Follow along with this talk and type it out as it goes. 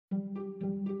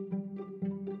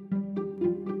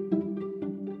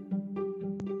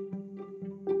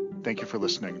Thank you for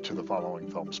listening to the Following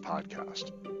Films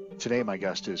podcast. Today, my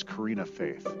guest is Corinna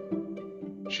Faith.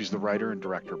 She's the writer and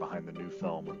director behind the new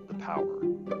film, The Power.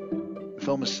 The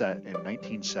film is set in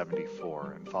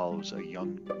 1974 and follows a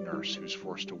young nurse who's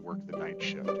forced to work the night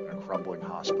shift in a crumbling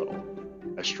hospital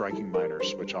as striking miners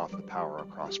switch off the power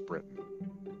across Britain.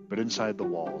 But inside the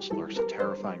walls lurks a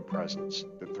terrifying presence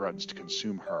that threatens to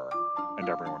consume her and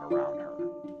everyone around her.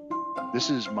 This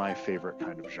is my favorite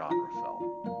kind of genre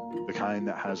film, the kind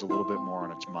that has a little bit more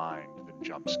on its mind than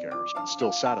jump scares, but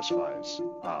still satisfies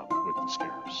with the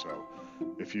scares. So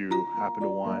if you happen to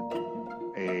want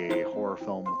a horror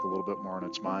film with a little bit more on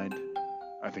its mind,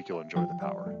 I think you'll enjoy The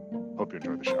Power. Hope you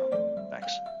enjoy the show.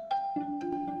 Thanks.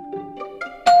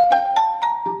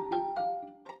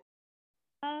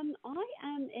 I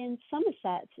am in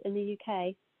Somerset in the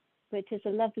UK, which is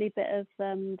a lovely bit of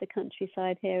the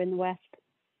countryside here in the west.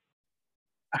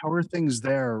 How are things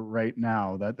there right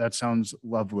now? That sounds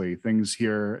lovely. Things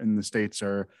here in the States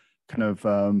are kind of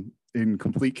in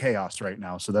complete chaos right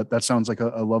now. So that sounds like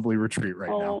a lovely retreat right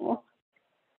now.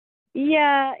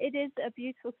 Yeah, it is a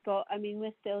beautiful spot. I mean,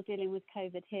 we're still dealing with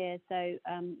COVID here. So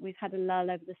we've had a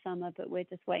lull over the summer, but we're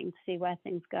just waiting to see where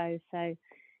things go. So,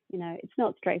 you know, it's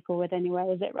not straightforward anywhere,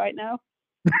 is it right now?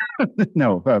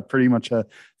 No, pretty much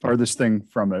farthest thing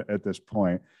from it at this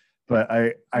point. But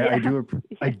I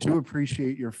do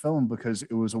appreciate your film because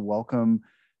it was a welcome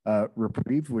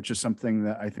reprieve, which is something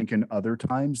that I think in other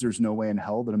times there's no way in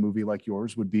hell that a movie like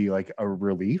yours would be like a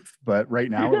relief. But right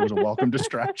now it was a welcome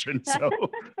distraction. So,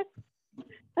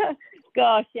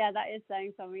 gosh, yeah, that is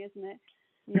saying something, isn't it?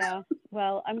 Yeah.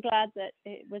 Well, I'm glad that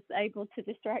it was able to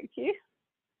distract you.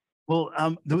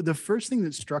 Well, the first thing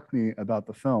that struck me about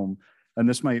the film, and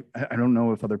this might, I don't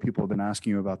know if other people have been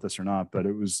asking you about this or not, but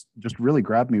it was just really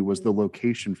grabbed me, was the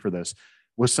location for this.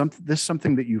 Was this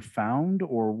something that you found,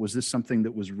 or was this something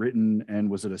that was written, and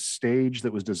was it a stage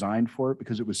that was designed for it?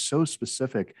 Because it was so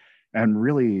specific and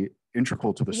really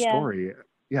integral to the story.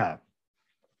 Yeah.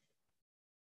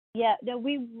 Yeah, no,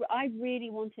 I really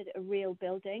wanted a real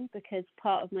building because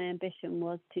part of my ambition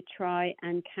was to try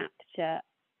and capture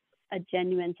a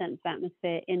genuine sense of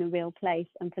atmosphere in a real place,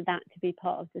 and for that to be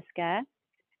part of the scare,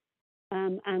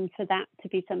 and for that to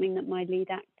be something that my lead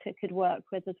actor could work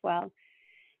with as well.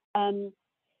 To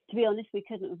be honest, we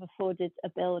couldn't have afforded a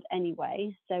build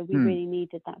anyway, so we really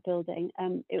needed that building.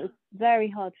 It was very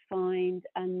hard to find,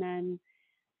 and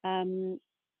then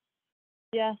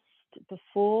just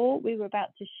before we were about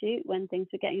to shoot, when things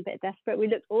were getting a bit desperate, we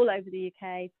looked all over the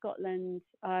UK, Scotland,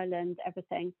 Ireland,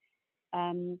 everything.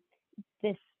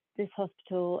 This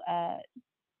hospital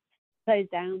closed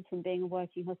down from being a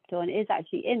working hospital, and it is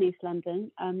actually in East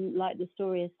London, like the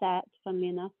story is set, funnily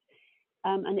enough,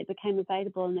 and it became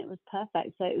available, and it was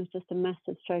perfect. So it was just a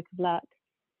massive stroke of luck.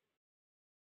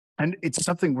 And it's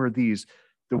something where the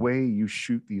way you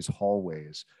shoot these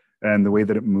hallways and the way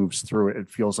that it moves through it, it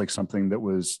feels like something that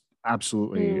was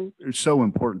absolutely so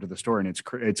important to the story. And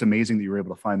it's amazing that you were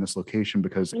able to find this location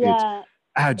because it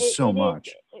adds so much.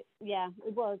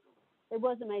 It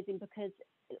was amazing because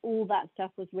all that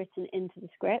stuff was written into the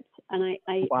script, and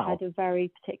I had a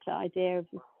very particular idea of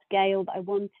the scale that I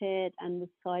wanted and the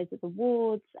size of the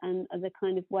wards and the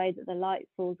kind of way that the light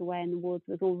falls away in the wards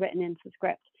was all written into the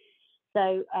script.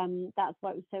 So that's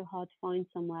why it was so hard to find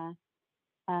somewhere.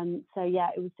 So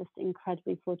yeah, it was just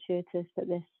incredibly fortuitous that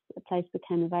this place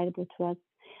became available to us.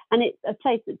 And it's a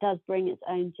place that does bring its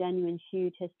own genuine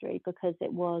huge history because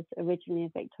it was originally a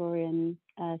Victorian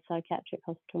psychiatric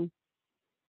hospital.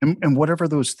 And whatever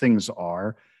those things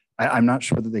are, I'm not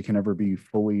sure that they can ever be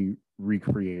fully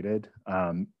recreated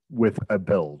with a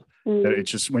build. It's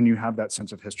just when you have that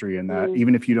sense of history and that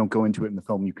even if you don't go into it in the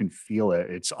film, you can feel it.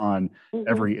 It's on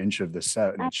every inch of the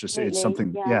set. And it's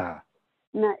something,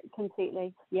 No,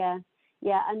 completely. Yeah.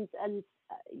 And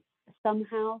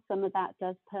somehow some of that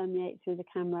does permeate through the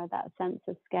camera, that sense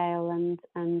of scale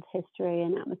and history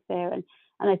and atmosphere. And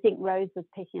I think Rose was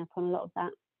picking up on a lot of that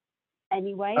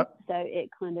anyway, so it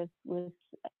kind of was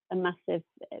a massive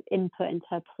input into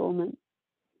her performance.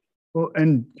 Well,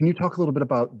 and can you talk a little bit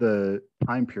about the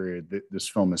time period that this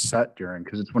film is set during?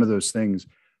 Because it's one of those things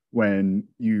when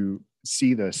you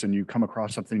see this and you come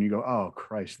across something and you go, oh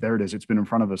Christ, there it is, it's been in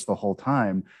front of us the whole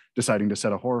time. Deciding to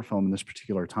set a horror film in this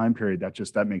particular time period,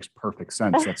 that makes perfect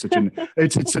sense. That's such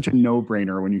it's such a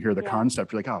no-brainer when you hear the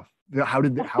concept. You're like, oh, how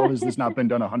has this not been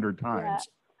done 100 times?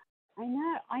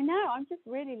 I know. I'm just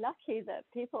really lucky that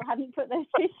people hadn't put those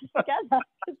pieces together.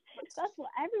 That's what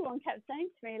everyone kept saying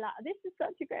to me. Like, this is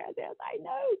such a great idea. I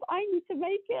know, I need to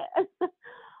make it.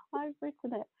 I've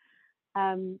written it.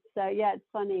 So yeah, it's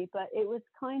funny, but it was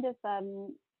kind of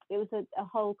it was a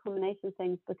whole combination of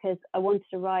things because I wanted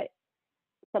to write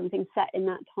something set in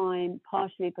that time,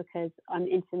 partially because I'm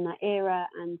interested in that era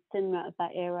and cinema of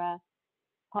that era,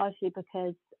 partially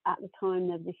because at the time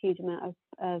there was a huge amount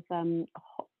of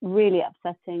really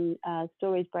upsetting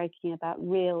stories breaking about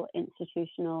real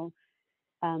institutional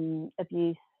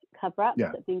abuse cover-ups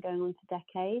that have been going on for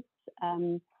decades,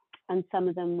 and some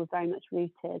of them were very much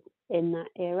rooted in that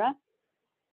era,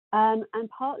 and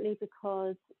partly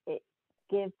because it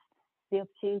gives the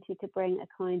opportunity to bring a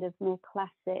kind of more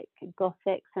classic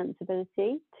Gothic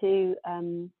sensibility to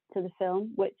the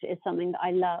film, which is something that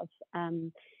I love,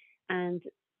 and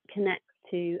connects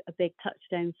to a big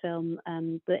touchstone film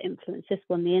that influenced this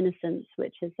one, The Innocents,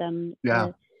 which is a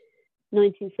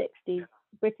 1960s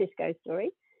British ghost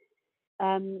story.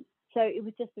 So it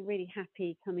was just a really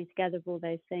happy coming together of all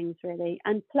those things, really.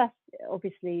 And plus,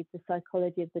 obviously, the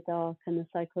psychology of the dark and the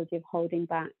psychology of holding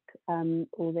back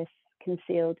all this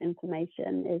concealed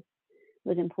information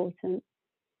was important.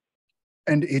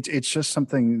 And it's just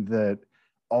something that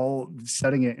all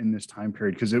setting it in this time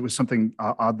period, because it was something,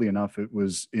 oddly enough, it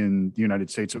was in the United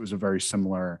States, it was a very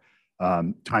similar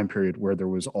time period where there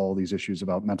was all these issues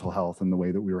about mental health and the way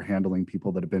that we were handling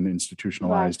people that had been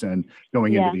institutionalized, and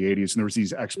going into the 80s. And there was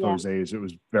these exposés. It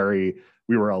was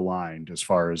we were aligned as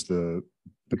far as the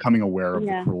becoming aware of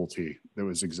the cruelty that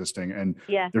was existing. And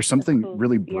there's something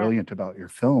really brilliant about your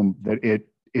film that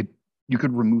you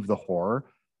could remove the horror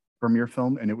from your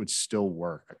film and it would still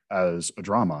work as a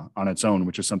drama on its own,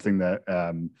 which is something that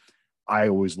I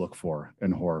always look for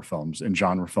in horror films and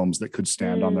genre films that could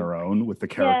stand on their own with the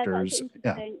characters.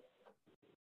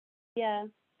 Yeah,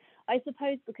 I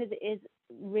suppose because it is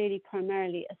really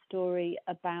primarily a story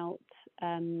about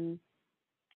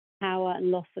power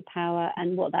and loss of power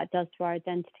and what that does to our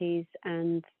identities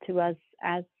and to us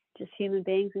as just human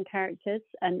beings and characters,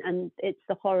 and it's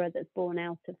the horror that's born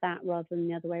out of that rather than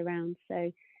the other way around.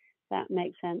 So that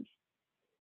makes sense.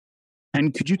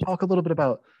 And could you talk a little bit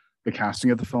about the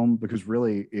casting of the film? Because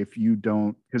really, if you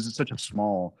don't, because it's such a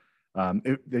small,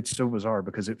 it's so bizarre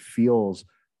because it feels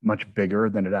much bigger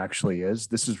than it actually is.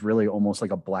 This is really almost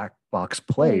like a black box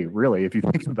play, really, if you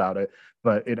think about it.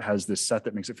 But it has this set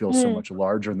that makes it feel so much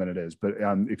larger than it is. But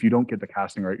if you don't get the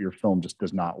casting right, your film just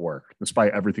does not work,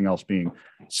 despite everything else being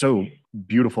so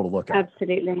beautiful to look at.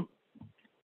 Absolutely.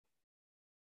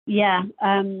 Yeah,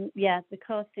 the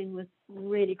casting was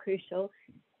really crucial.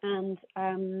 And,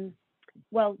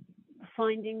 well,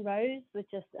 finding Rose was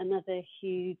just another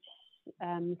huge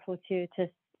fortuitous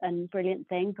and brilliant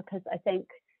thing, because I think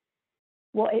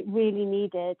what it really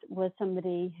needed was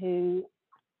somebody who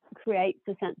creates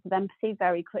a sense of empathy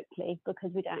very quickly,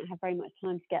 because we don't have very much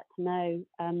time to get to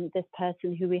know this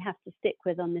person who we have to stick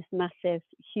with on this massive,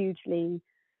 hugely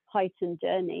heightened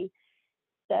journey.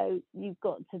 So you've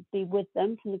got to be with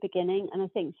them from the beginning. And I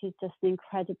think she's just an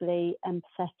incredibly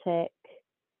empathetic,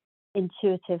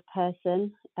 intuitive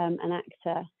person, an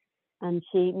actor. And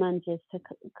she manages to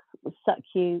suck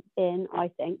you in, I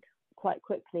think, quite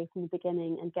quickly from the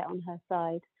beginning and get on her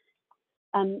side.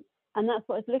 And that's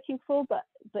what I was looking for, but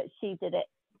she did it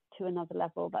to another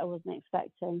level that I wasn't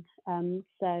expecting.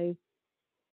 So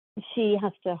she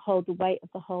has to hold the weight of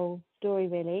the whole story,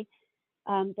 really.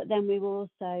 But then we were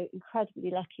also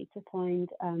incredibly lucky to find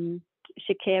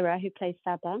Shakira, who plays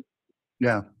Saba.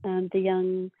 Yeah. The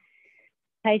young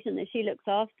patient that she looks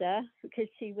after, because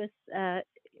she was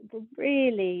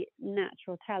really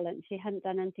natural talent. She hadn't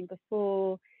done anything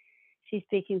before. She's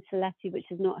speaking Sylheti,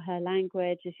 which is not her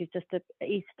language. She's just an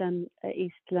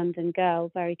East London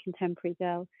girl, very contemporary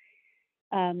girl.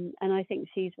 And I think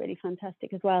she's really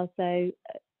fantastic as well. So,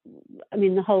 I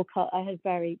mean, the whole I had a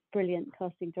very brilliant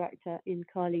casting director in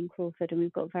Carleen Crawford, and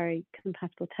we've got very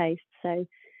compatible tastes. So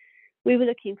we were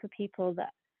looking for people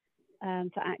that,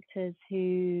 for actors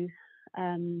who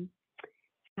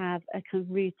have a kind of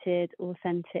rooted,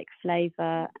 authentic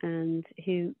flavour and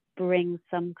who bring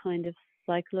some kind of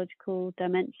psychological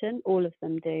dimension. All of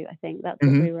them do. I think that's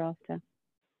what we were after.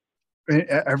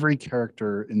 Every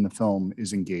character in the film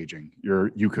is engaging.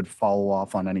 You could follow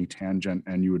off on any tangent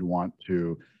and you would want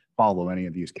to follow any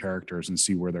of these characters and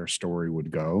see where their story would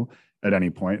go at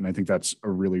any point. And I think that's a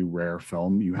really rare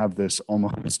film. You have this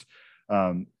almost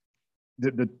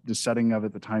the setting of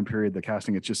it, the time period, the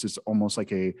casting, it's almost like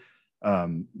the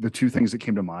two things that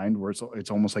came to mind where it's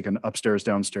almost like an upstairs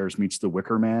downstairs meets the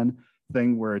Wicker Man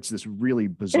thing, where it's this really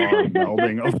bizarre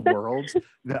melding of worlds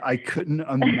that I couldn't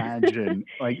imagine,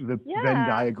 like the Venn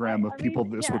diagram of people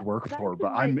this would work for,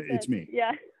 but it's me.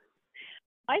 Yeah.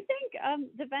 I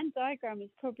think the Venn diagram is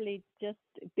probably just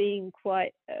being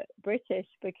quite British,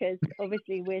 because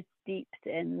obviously we're steeped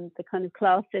in the kind of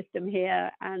class system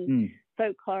here, and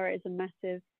folk horror is a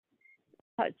massive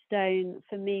touchstone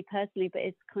for me personally, but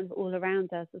it's kind of all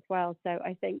around us as well. So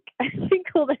I think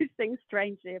all those things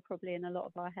strangely are probably in a lot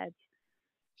of our heads.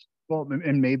 Well,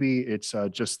 and maybe it's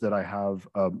just that I have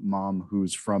a mom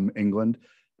who's from England,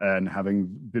 and having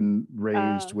been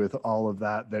raised with all of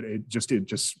that, that it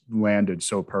just landed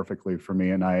so perfectly for me.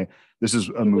 And this is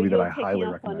a movie that I highly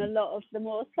recommend. On a lot of the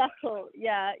more subtle,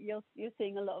 you're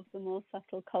seeing a lot of the more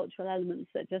subtle cultural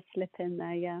elements that just slip in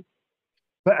there, yeah.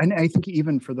 But and I think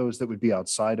even for those that would be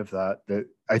outside of that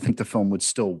I think the film would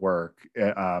still work.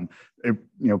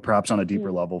 Perhaps on a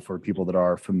deeper level for people that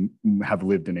have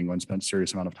lived in England, spent a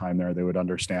serious amount of time there, they would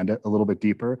understand it a little bit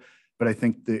deeper. But I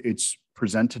think that it's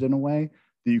presented in a way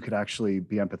that you could actually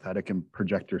be empathetic and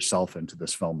project yourself into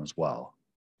this film as well.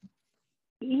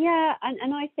 Yeah,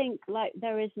 and I think like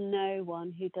there is no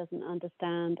one who doesn't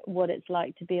understand what it's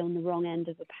like to be on the wrong end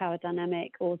of a power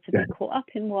dynamic, or to be caught up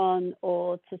in one,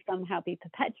 or to somehow be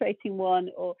perpetuating one,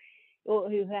 or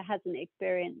who hasn't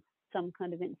experienced some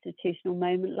kind of institutional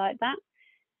moment like that,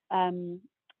 and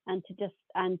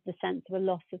the sense of a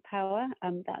loss of power.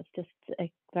 That's just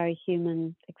a very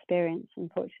human experience,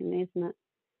 unfortunately, isn't it?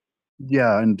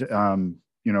 Yeah, and I'm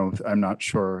not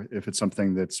sure if it's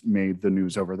something that's made the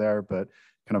news over there, but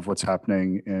kind of what's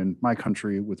happening in my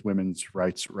country with women's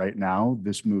rights right now.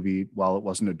 This movie, while it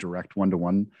wasn't a direct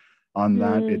one-to-one on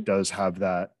that, it does have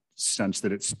that sense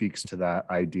that it speaks to that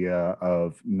idea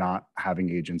of not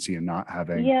having agency and not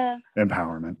having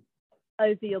empowerment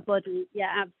over your body.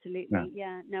 Yeah, absolutely.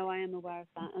 Yeah, no, I am aware of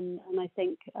that, and I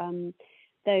think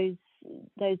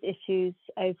those issues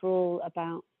overall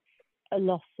about a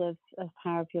loss of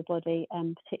power of your body,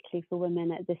 particularly for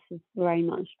women. This is very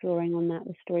much drawing on that,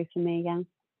 the story for me, yeah.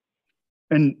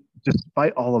 And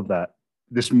despite all of that,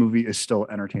 this movie is still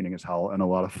entertaining as hell and a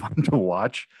lot of fun to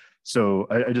watch. So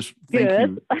I just thank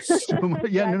you so much.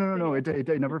 Yeah, no. It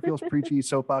never feels preachy,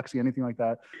 soapboxy, anything like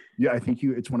that. Yeah, I think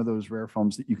it's one of those rare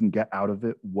films that you can get out of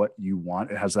it what you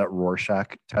want. It has that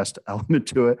Rorschach test element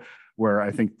to it, where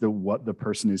I think what the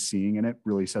person is seeing in it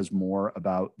really says more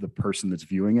about the person that's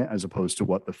viewing it as opposed to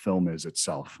what the film is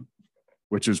itself,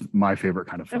 which is my favorite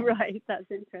kind of film. Right, that's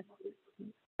interesting.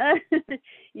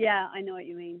 Yeah, I know what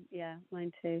you mean. Yeah,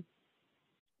 mine too.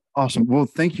 Awesome. Well,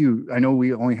 thank you. I know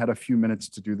we only had a few minutes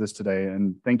to do this today,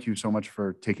 and thank you so much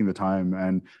for taking the time,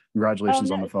 and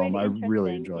congratulations on the film. Really I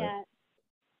really enjoyed it.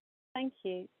 Thank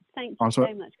you. Thank you so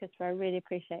much, Christopher. I really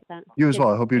appreciate that. You as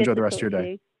well. I hope you enjoy the rest of your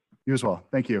day. You as well.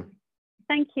 Thank you.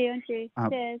 Thank you, Andrew.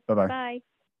 Cheers. Bye-bye. Bye.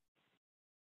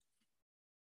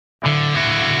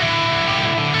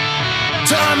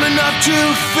 Time enough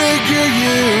to figure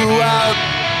you out.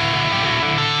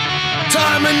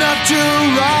 Time enough to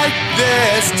write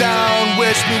this down.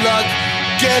 Wish me luck,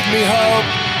 give me hope.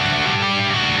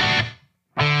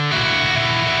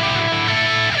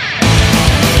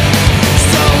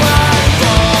 So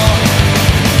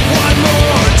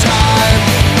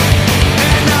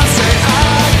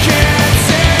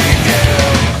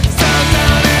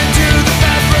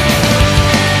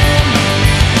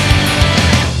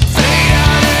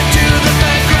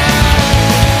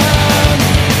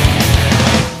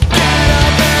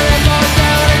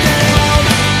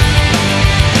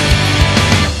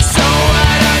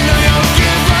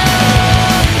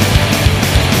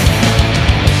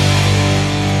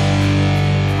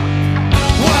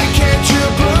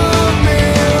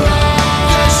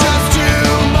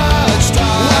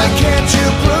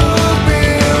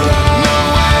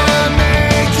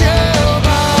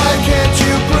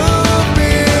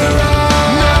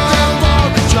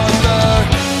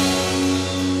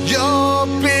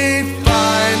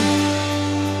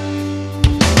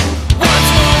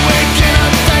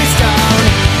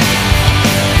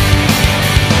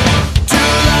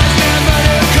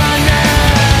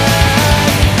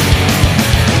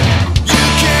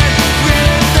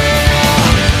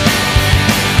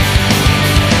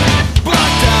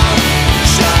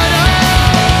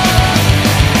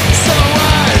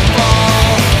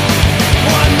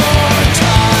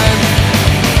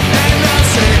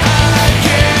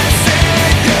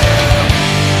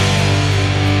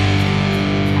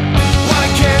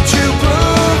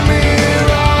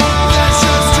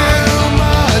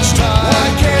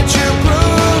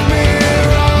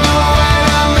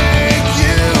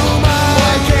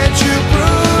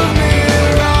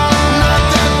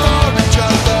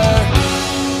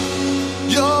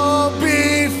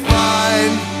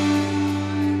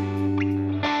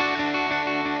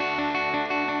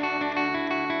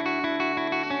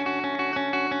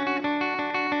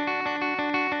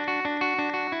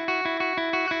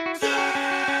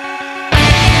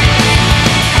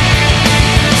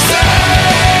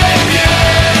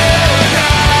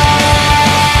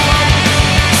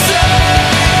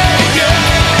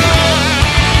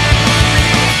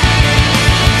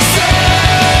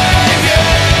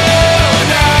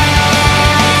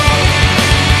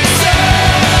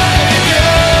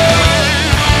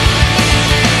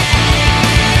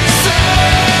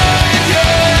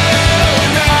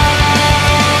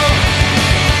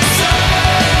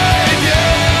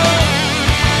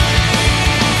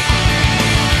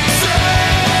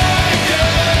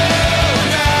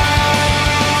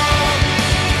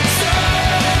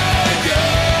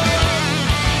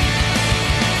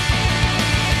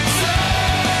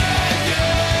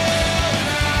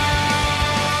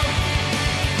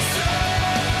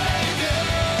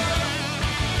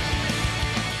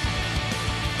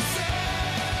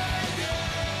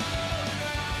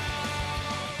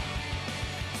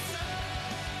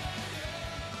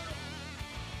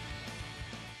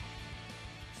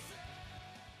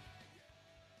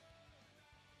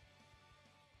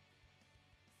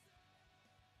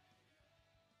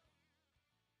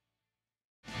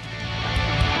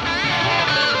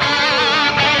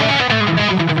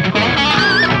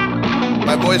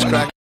voice crack.